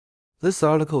This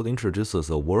article introduces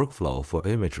a workflow for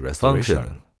image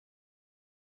restoration.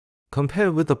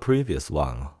 Compared with the previous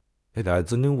one, it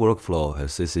adds a new workflow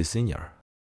as CC Senior.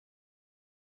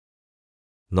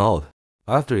 Note,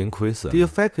 after increasing, the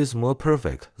effect is more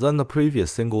perfect than the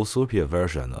previous single SUPIR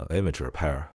version of image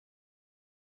repair.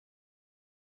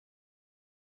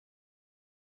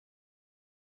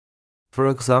 For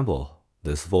example,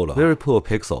 this photo, very poor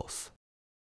pixels.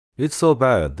 It's so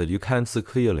bad that you can't see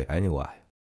clearly anyway.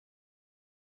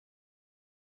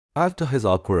 After his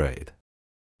upgrade,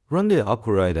 run the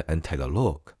upgrade and take a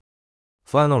look.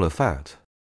 Final effect.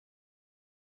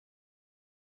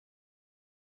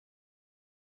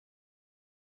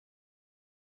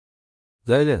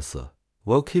 That is,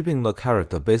 while keeping the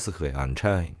character basically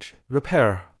unchanged.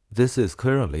 Repair. This is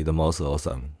currently the most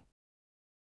awesome.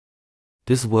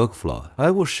 This workflow,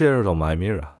 I will share it on my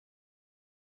mirror.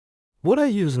 What I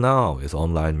use now is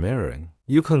online mirroring.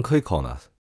 You can click on it.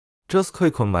 Just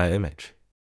click on my image.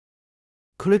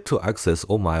 Click to access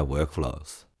all my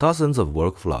workflows. Dozens of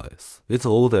workflows. It's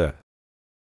all there.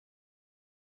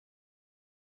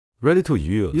 Ready to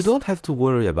use. You don't have to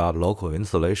worry about local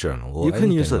installation or you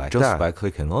can use it like just by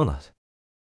clicking on it.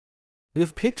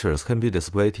 If pictures can be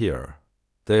displayed here,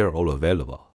 they are all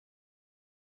available.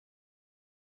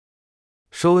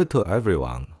 Show it to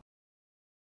everyone.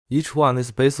 Each one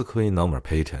is basically number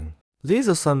painting. These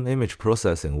are some image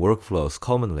processing workflows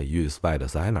commonly used by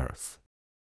designers.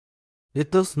 It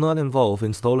does not involve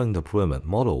installing deployment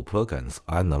model plugins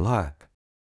and the like.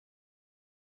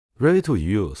 Ready to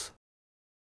use.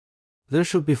 There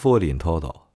should be 40 in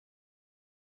total.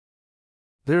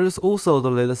 There is also the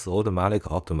latest automatic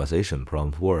optimization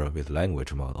prompt work with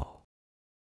language model.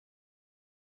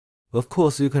 Of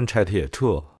course, you can chat here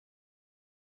too.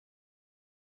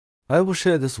 I will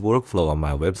share this workflow on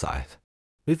my website.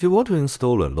 If you want to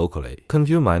install it locally, you can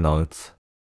view my notes.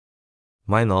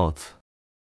 My notes.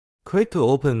 Click to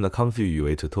open the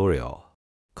ComfyUI tutorial.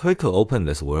 Click to open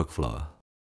this workflow.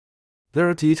 There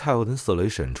are detailed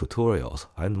installation tutorials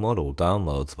and model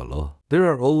downloads below. There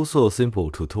are also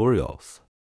simple tutorials.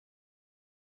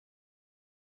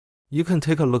 You can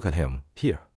take a look at him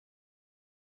here.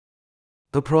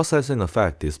 The processing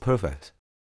effect is perfect.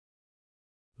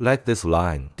 Like this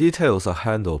line, details are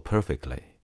handled perfectly.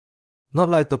 Not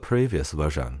like the previous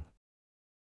version.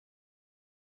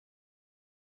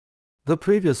 The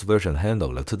previous version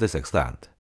handled it to this extent.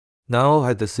 Now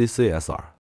at the CCSR.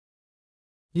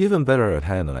 Even better at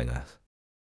handling it.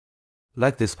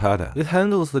 Like this pattern, it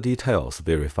handles the details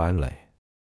very finely.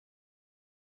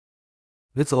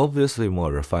 It's obviously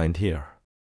more refined here.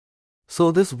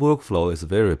 So this workflow is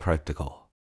very practical.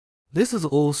 This is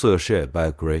also shared by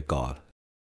a great god.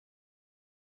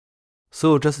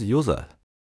 So just use it.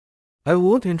 I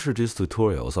won't introduce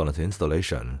tutorials on its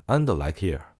installation and the like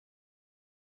here.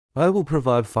 I will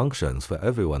provide functions for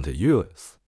everyone to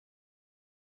use.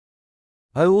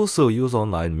 I also use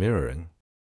online mirroring.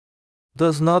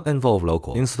 Does not involve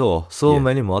local install so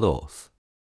many models.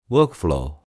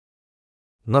 Workflow.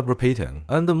 Not repeating.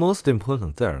 And the most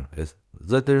important thing is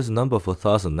that there's number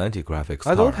 4090 graphics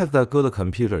card. I don't have that good a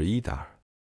computer either.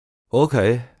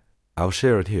 Okay, I'll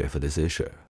share it here for this issue.